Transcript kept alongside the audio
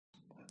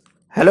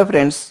Hello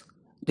friends,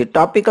 the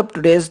topic of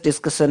today's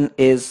discussion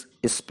is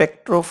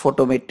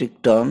spectrophotometric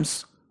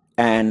terms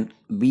and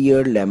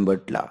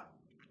Beer-Lambert Law.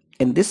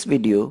 In this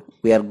video,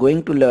 we are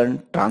going to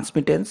learn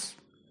transmittance,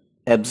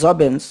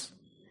 absorbance,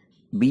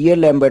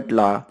 Beer-Lambert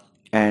Law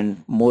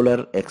and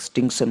molar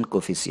extinction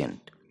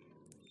coefficient.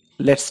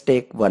 Let's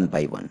take one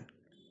by one.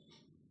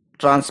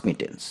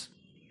 Transmittance.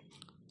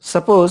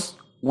 Suppose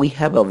we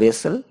have a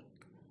vessel,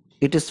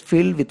 it is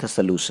filled with a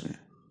solution.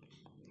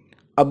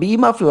 A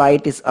beam of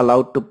light is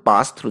allowed to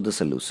pass through the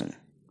solution.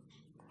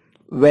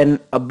 When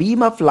a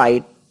beam of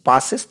light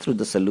passes through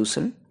the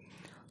solution,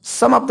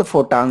 some of the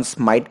photons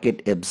might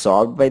get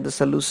absorbed by the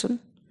solution,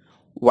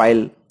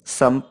 while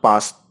some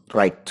pass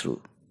right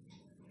through.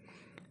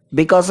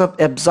 Because of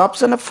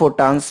absorption of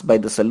photons by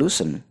the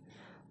solution,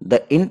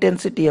 the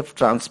intensity of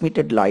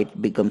transmitted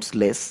light becomes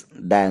less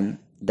than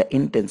the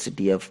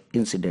intensity of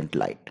incident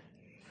light.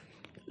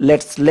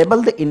 Let's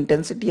label the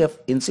intensity of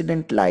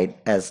incident light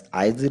as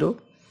I0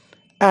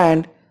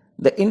 and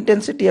the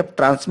intensity of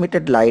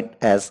transmitted light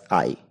as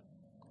I.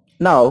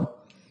 Now,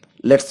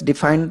 let's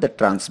define the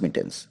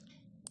transmittance.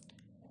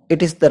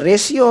 It is the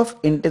ratio of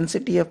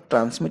intensity of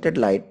transmitted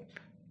light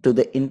to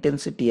the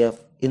intensity of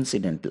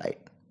incident light.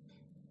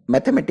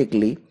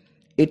 Mathematically,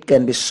 it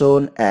can be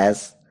shown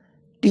as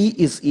T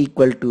is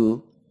equal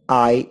to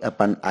I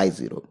upon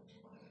I0.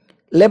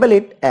 Label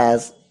it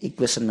as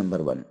equation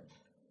number 1.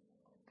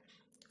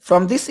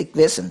 From this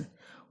equation,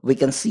 we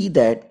can see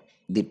that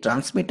the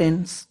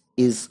transmittance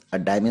is a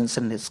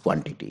dimensionless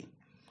quantity.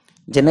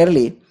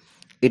 Generally,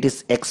 it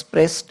is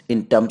expressed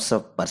in terms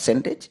of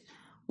percentage,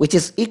 which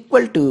is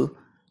equal to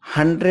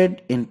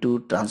 100 into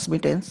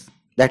transmittance,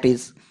 that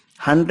is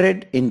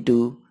 100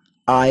 into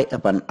I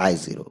upon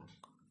I0.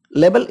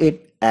 Label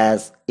it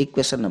as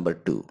equation number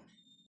 2.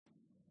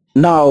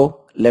 Now,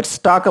 let's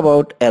talk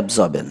about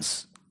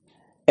absorbance.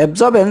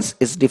 Absorbance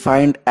is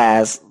defined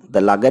as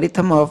the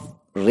logarithm of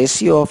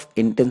ratio of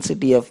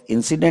intensity of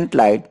incident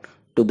light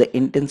to the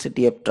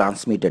intensity of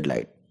transmitted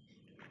light.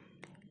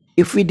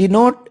 If we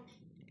denote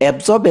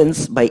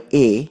absorbance by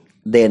A,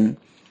 then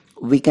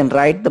we can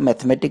write the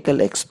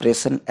mathematical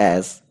expression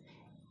as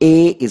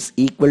A is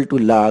equal to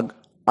log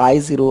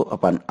I0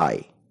 upon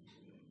I.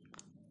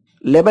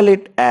 Label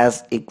it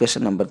as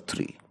equation number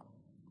 3.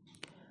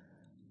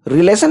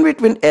 Relation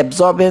between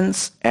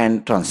absorbance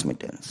and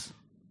transmittance.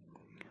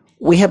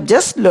 We have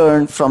just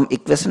learned from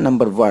equation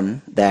number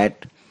 1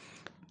 that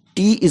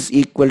T is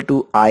equal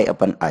to I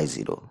upon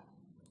I0.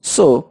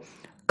 So,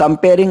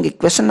 comparing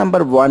equation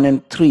number 1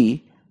 and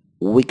 3,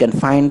 we can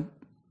find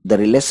the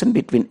relation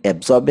between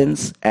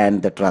absorbance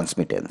and the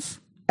transmittance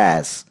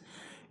as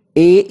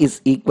A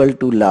is equal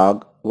to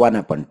log 1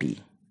 upon T.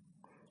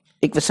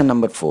 Equation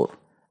number 4.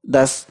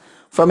 Thus,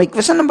 from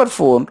equation number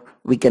 4,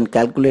 we can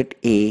calculate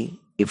A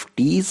if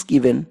T is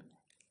given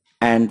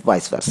and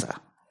vice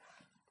versa.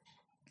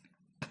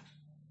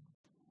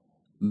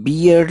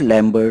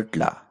 Beer-Lambert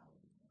Law.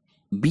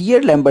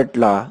 Beer-Lambert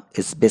Law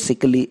is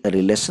basically a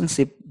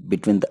relationship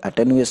between the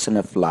attenuation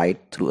of light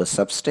through a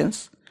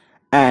substance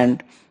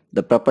and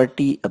the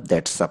property of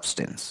that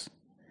substance.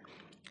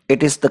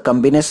 It is the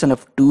combination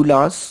of two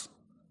laws,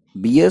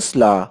 Beer's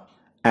law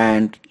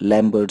and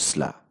Lambert's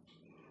law.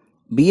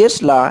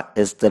 Beer's law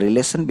is the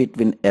relation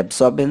between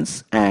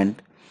absorbance and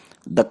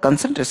the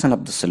concentration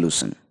of the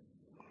solution.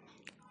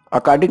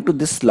 According to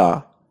this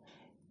law,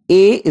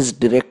 A is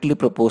directly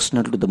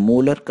proportional to the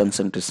molar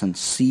concentration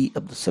C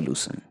of the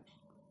solution.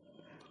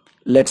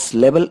 Let's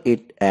label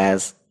it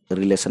as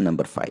relation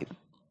number 5.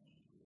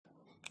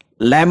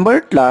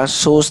 Lambert law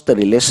shows the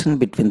relation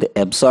between the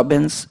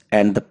absorbance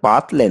and the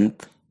path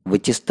length,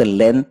 which is the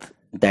length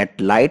that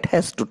light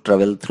has to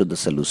travel through the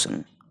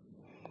solution.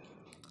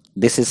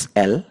 This is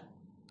L.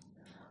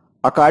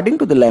 According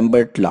to the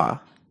Lambert law,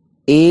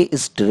 A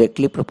is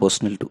directly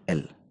proportional to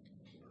L.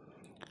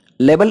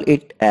 Label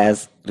it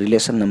as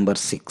relation number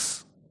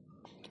 6.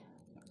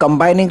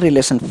 Combining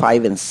relation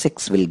 5 and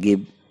 6 will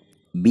give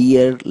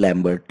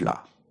Beer-Lambert law.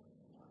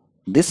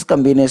 This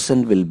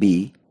combination will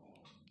be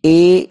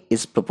A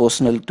is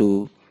proportional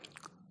to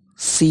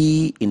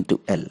C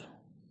into L.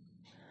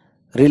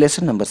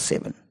 Relation number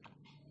 7.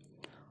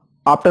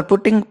 After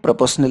putting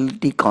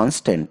proportionality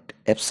constant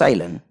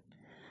epsilon,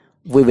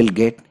 we will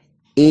get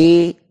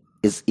A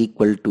is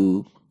equal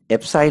to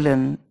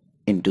epsilon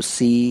into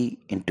C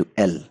into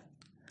L.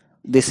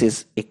 This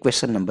is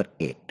equation number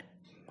 8.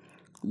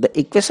 The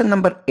equation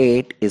number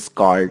 8 is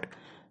called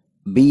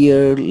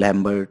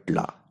Beer-Lambert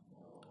law,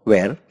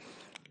 where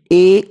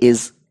A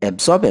is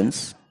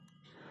absorbance,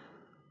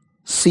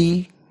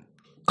 C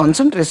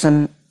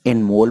concentration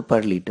in mole per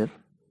liter,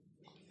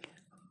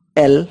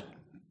 L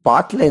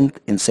path length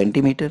in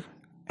centimeter,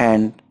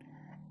 and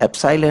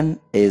epsilon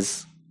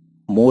is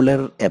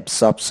molar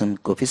absorption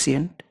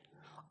coefficient,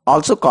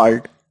 also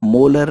called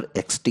molar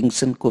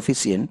extinction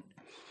coefficient,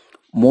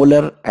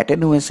 molar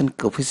attenuation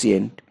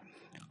coefficient,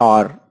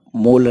 or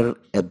molar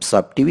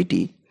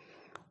absorptivity,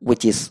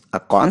 which is a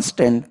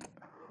constant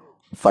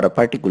for a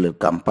particular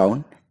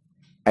compound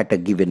at a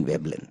given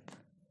wavelength.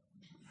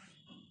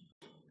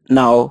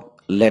 Now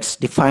let's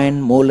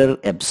define molar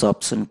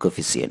absorption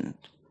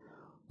coefficient.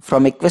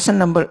 From equation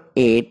number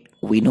 8,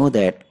 we know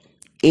that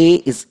A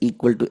is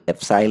equal to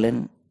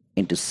epsilon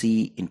into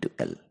C into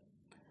L.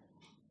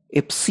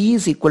 If C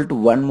is equal to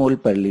 1 mole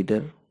per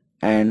liter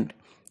and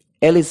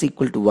L is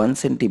equal to 1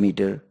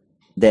 centimeter,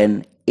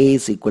 then A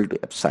is equal to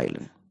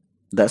epsilon.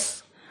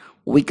 Thus,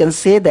 we can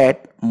say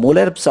that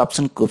molar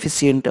absorption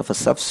coefficient of a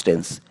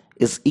substance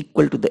is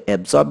equal to the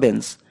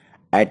absorbance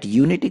at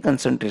unity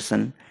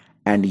concentration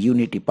and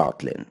unity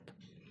path length.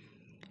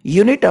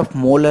 Unit of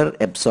molar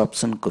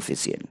absorption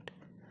coefficient.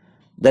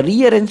 The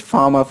rearranged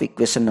form of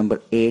equation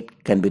number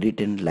 8 can be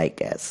written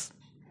like as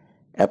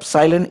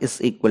epsilon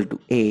is equal to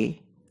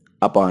A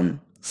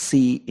upon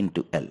C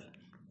into L.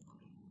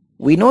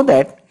 We know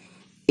that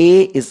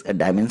A is a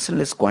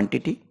dimensionless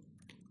quantity,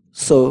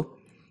 so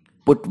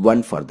put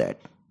 1 for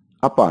that,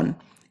 upon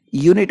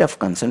unit of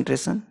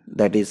concentration,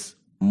 that is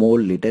mole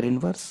liter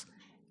inverse,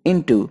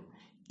 into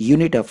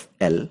unit of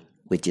L,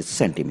 which is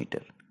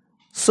centimeter.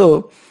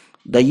 So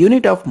the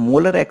unit of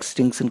molar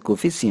extinction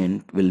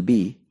coefficient will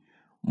be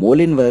mole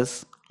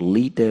inverse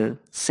liter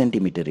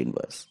centimeter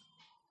inverse.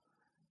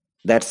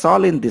 That's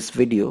all in this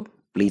video.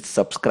 Please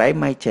subscribe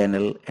my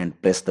channel and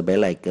press the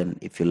bell icon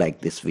if you like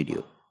this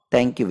video.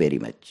 Thank you very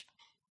much.